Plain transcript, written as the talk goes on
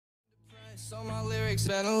So my lyrics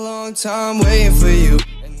been a long time waiting for you,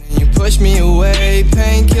 and then you push me away.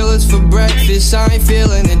 Painkillers for breakfast, I ain't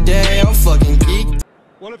feeling the day. I'm fucking geek.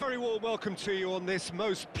 Well, a very warm welcome to you on this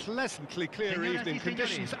most pleasantly clear evening.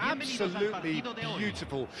 Conditions absolutely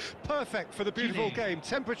beautiful. Perfect for the beautiful game.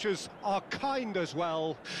 Temperatures are kind as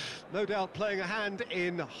well. No doubt playing a hand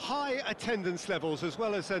in high attendance levels as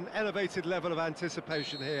well as an elevated level of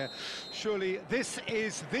anticipation here. Surely this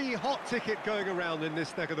is the hot ticket going around in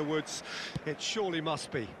this neck of the woods. It surely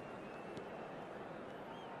must be.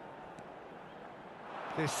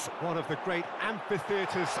 This one of the great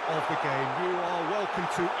amphitheatres of the game. You are welcome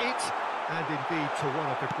to it, and indeed to one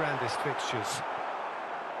of the grandest fixtures.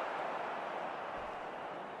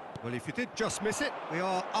 Well, if you did just miss it, we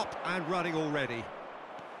are up and running already.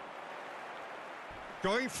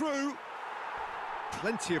 Going through.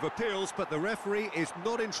 Plenty of appeals, but the referee is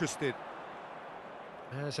not interested.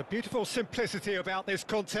 There's a beautiful simplicity about this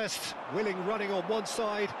contest. Willing running on one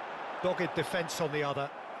side, dogged defence on the other.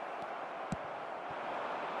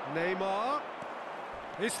 Neymar,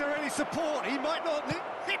 is there any support? He might not,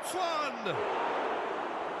 hits one!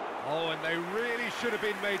 Oh, and they really should have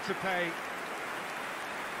been made to pay.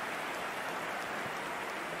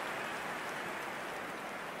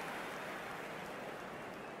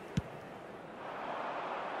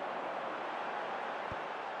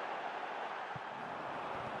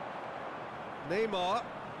 Neymar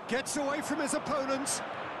gets away from his opponents.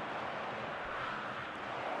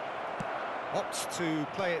 Opts to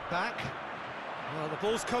play it back. Well, the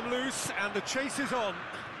ball's come loose and the chase is on.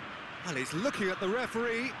 Well, he's looking at the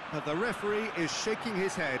referee, but the referee is shaking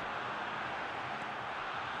his head.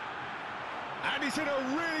 And he's in a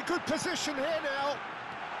really good position here now.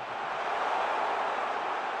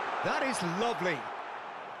 That is lovely.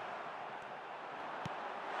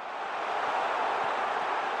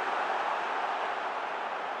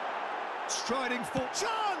 Striding for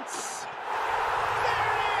chance! There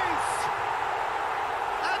it is!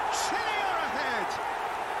 Chile are ahead!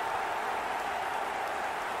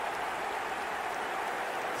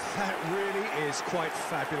 That really is quite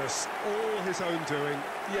fabulous. All his own doing.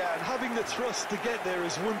 Yeah, and having the thrust to get there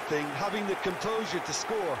is one thing, having the composure to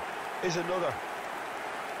score is another.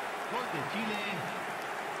 Gol de Chile,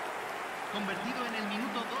 convertido en el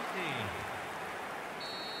minuto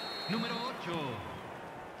 12. Número 8.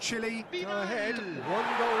 Chile go ahead, 1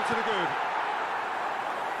 goal to the good.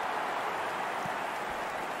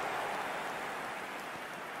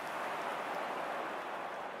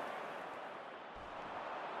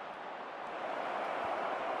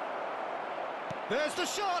 There's the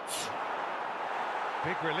shot!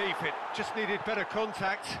 Big relief, it just needed better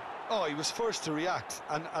contact. Oh, he was first to react,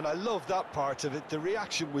 and I love that part of it. The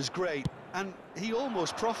reaction was great, and he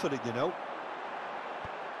almost profited, you know.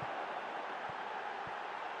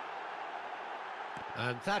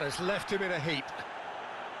 And that has left him in a heap.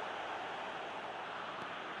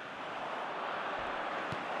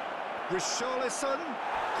 Richarlison,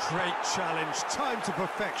 great challenge, time to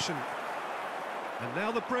perfection. And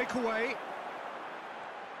now the breakaway.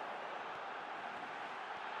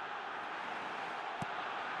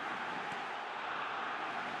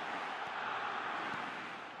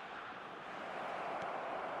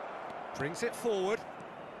 Brings it forward.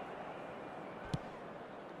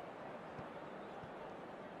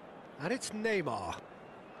 And it's Neymar.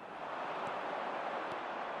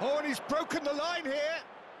 Oh, and he's broken the line here.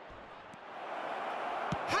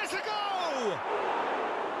 Has a go!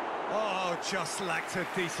 Oh, just lacked a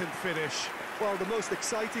decent finish. Well, the most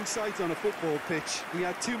exciting sight on a football pitch. We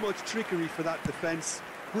had too much trickery for that defence.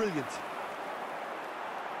 Brilliant.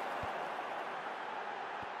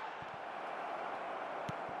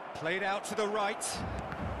 Played out to the right.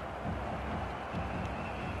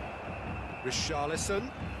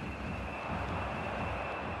 Richarlison.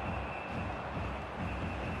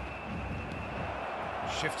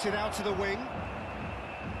 Shifts it out to the wing.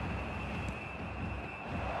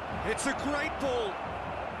 It's a great ball.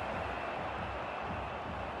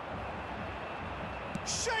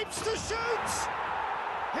 Shapes to shoot!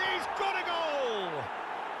 He's got a goal!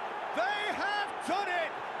 They have done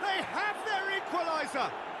it! They have their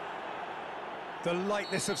equaliser! The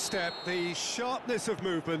lightness of step, the sharpness of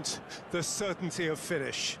movement, the certainty of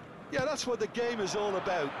finish. Yeah, that's what the game is all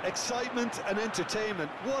about. Excitement and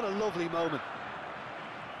entertainment. What a lovely moment.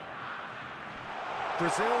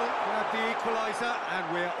 Brazil grab the equaliser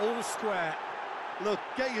and we're all square. Look,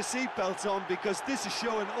 get your seatbelts on because this is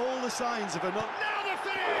showing all the signs of a... Now the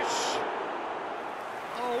finish!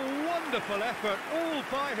 A wonderful effort all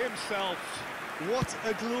by himself. What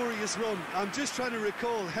a glorious run. I'm just trying to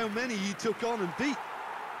recall how many he took on and beat.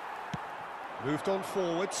 Moved on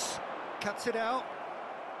forwards. cuts it out.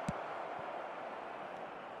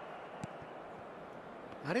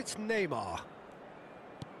 And it's Neymar.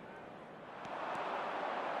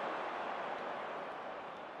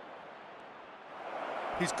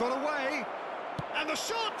 He's got away. And the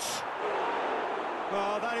shot!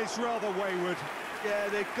 Oh, that is rather wayward. Yeah,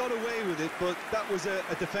 they got away with it, but that was a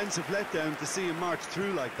defensive letdown to see him march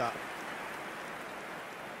through like that.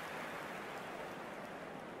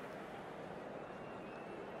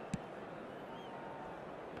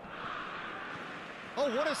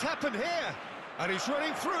 Oh, what has happened here? And he's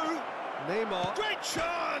running through. Neymar. Great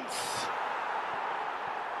chance!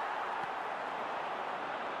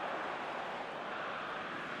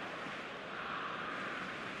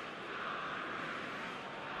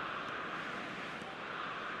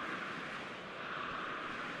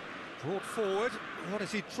 Brought forward. What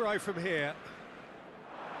does he try from here?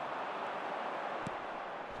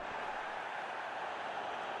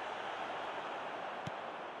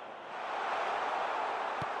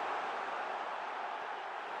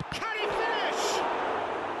 Can he finish?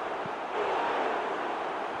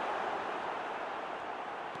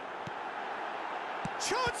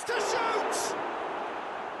 Chance to shoot!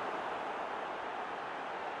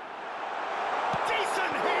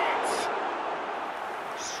 Decent hit!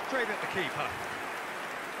 Straight at the keeper.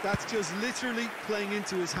 That's just literally playing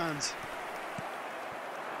into his hands.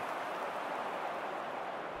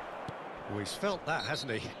 Oh, he's felt that,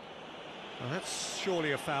 hasn't he? Well, that's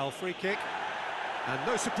surely a foul. Free kick. And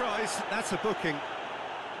no surprise, that's a booking.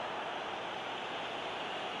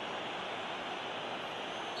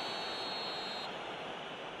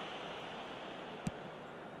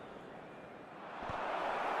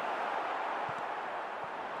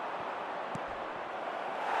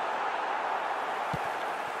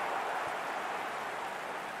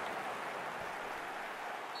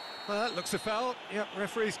 Well, that looks a foul. Yep,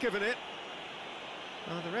 referee's given it.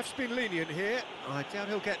 The ref's been lenient here. I doubt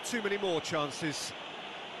he'll get too many more chances.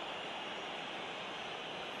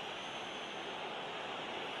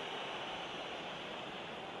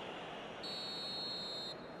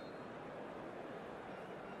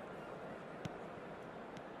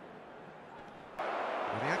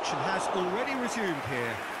 Well, the action has already resumed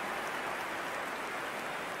here.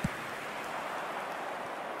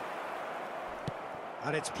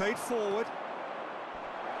 And it's played forward.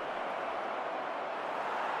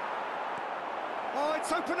 Oh,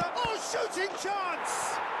 it's opened up. Oh, shooting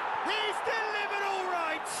chance! He's delivered all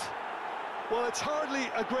right! Well, it's hardly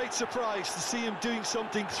a great surprise to see him doing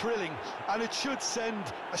something thrilling, and it should send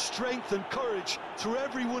a strength and courage through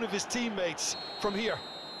every one of his teammates from here.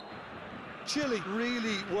 Chile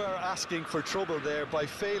really were asking for trouble there by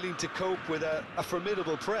failing to cope with a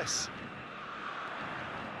formidable press.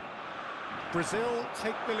 Brazil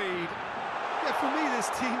take the lead. Yeah, for me, this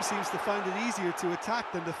team seems to find it easier to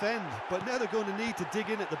attack than defend, but now they're going to need to dig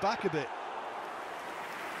in at the back a bit.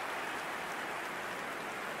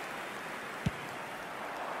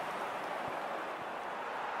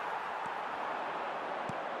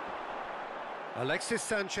 Alexis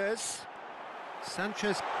Sanchez.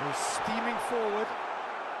 Sanchez is steaming forward.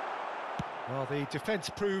 Well, the defence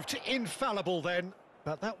proved infallible then,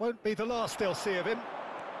 but that won't be the last they'll see of him.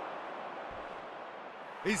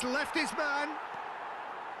 He's left his man.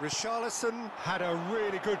 Richarlison had a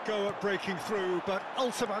really good go at breaking through, but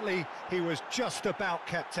ultimately he was just about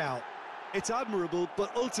kept out. It's admirable,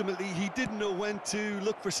 but ultimately he didn't know when to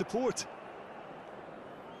look for support.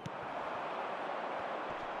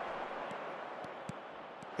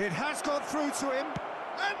 It has gone through to him,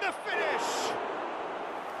 and the finish!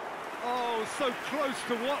 Oh, so close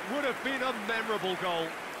to what would have been a memorable goal.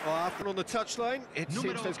 Oh, after on the touchline, it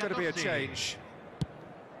seems there's going to be a change.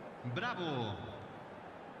 Bravo.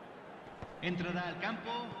 Entrará al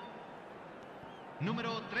campo.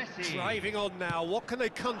 Número 13. Driving on now. What can they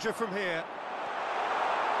conjure from here?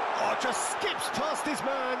 Oh, just skips past his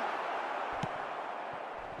man.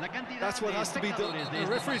 That's what has to be done. The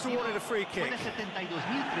referee's awarded a free kick.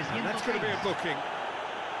 And that's going to be a booking.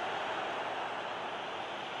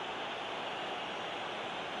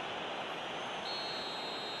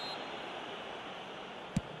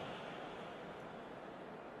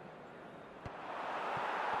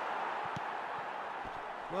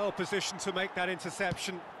 Well positioned to make that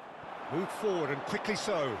interception. Moved forward and quickly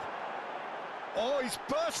so. Oh, he's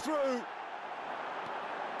burst through.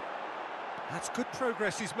 That's good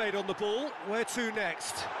progress he's made on the ball. Where to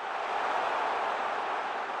next?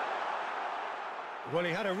 Well,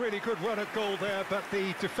 he had a really good run at goal there, but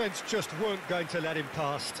the defence just weren't going to let him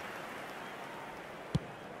past.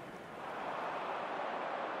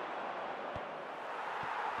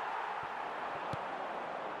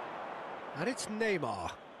 And it's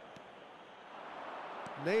Neymar.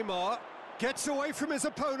 Neymar gets away from his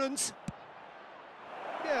opponent.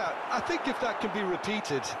 Yeah, I think if that can be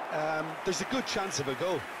repeated, there's a good chance of a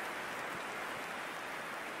goal.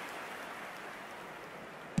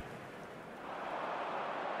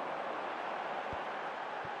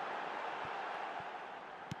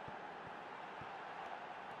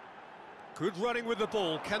 Good running with the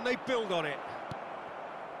ball. Can they build on it?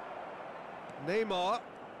 Neymar.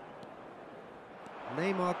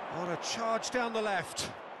 Neymar on a charge down the left.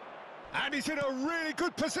 And he's in a really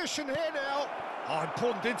good position here now. Oh,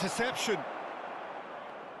 important interception.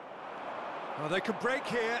 Oh, they can break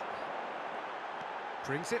here.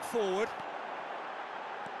 Brings it forward.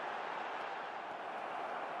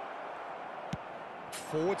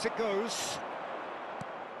 Forwards it goes.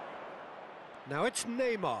 Now it's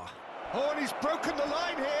Neymar. Oh, and he's broken the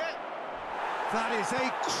line here. That is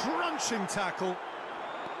a crunching tackle.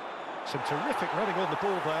 Some terrific running on the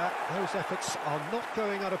ball there. Those efforts are not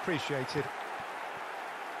going unappreciated.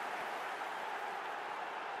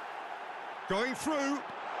 Going through.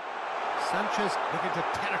 Sanchez looking to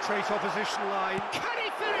penetrate opposition line. Can he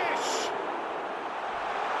finish?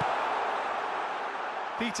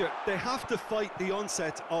 Peter, they have to fight the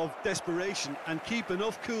onset of desperation and keep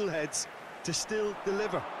enough cool heads to still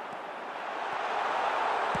deliver.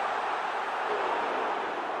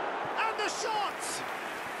 And the shot!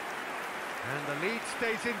 And the lead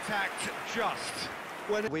stays intact, just.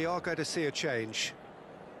 When we are going to see a change.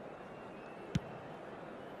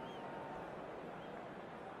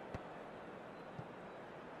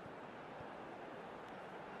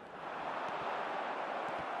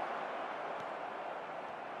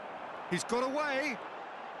 He's got away,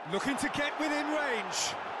 looking to get within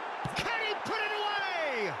range. Can he put it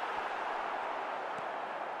away?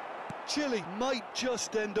 Chile might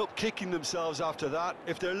just end up kicking themselves after that.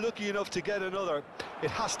 If they're lucky enough to get another,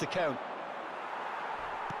 it has to count.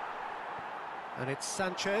 And it's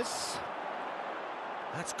Sanchez.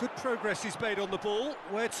 That's good progress he's made on the ball.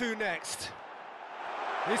 Where to next?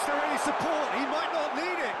 Is there any support? He might not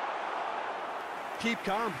need it. Keep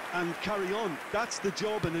calm and carry on. That's the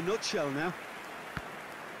job in a nutshell now.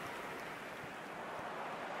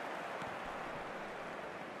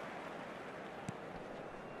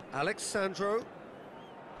 Alexandro.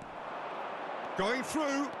 Going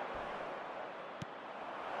through.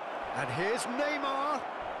 And here's Neymar.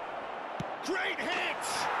 Great hit!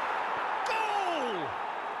 Goal!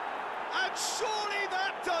 And surely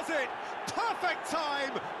that does it! Perfect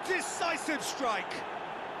time, decisive strike.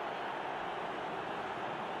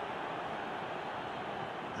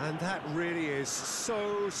 And that really is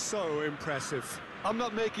so impressive. I'm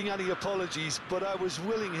not making any apologies, but I was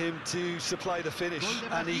willing him to supply the finish,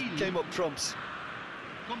 and he came up trumps.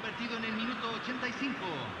 Convertido en el minuto 85.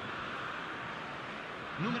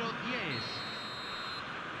 Número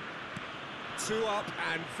 10. 2 up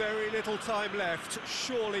and very little time left.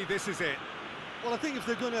 Surely this is it. Well, I think if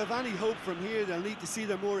they're going to have any hope from here, they'll need to see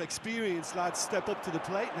their more experienced lads step up to the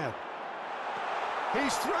plate now.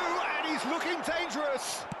 He's through and he's looking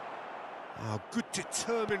dangerous. Oh, good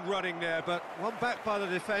determined running there, but one back by the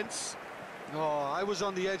defence. Oh, I was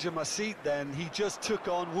on the edge of my seat then. He just took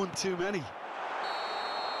on one too many.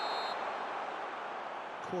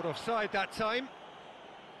 Caught offside that time.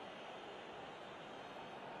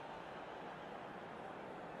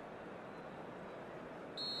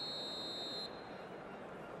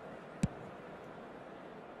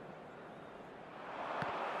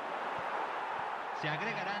 Se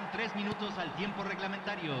agregarán 3 minutos al tiempo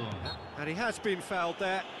reglamentario. And he has been fouled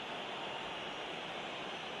there.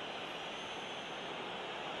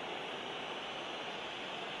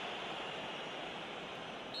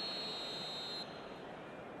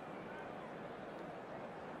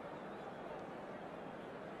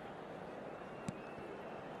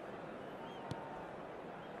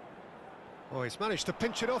 Oh, he's managed to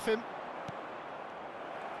pinch it off him.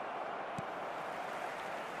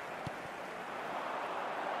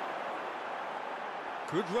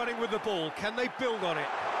 Good running with the ball. Can they build on it?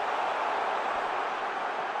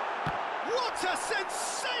 What a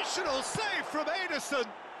sensational save from Ederson!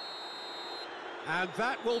 And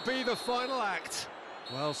that will be the final act.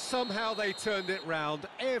 Well, somehow they turned it round.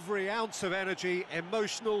 Every ounce of energy,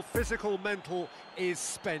 emotional, physical, mental, is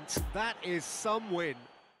spent. That is some win.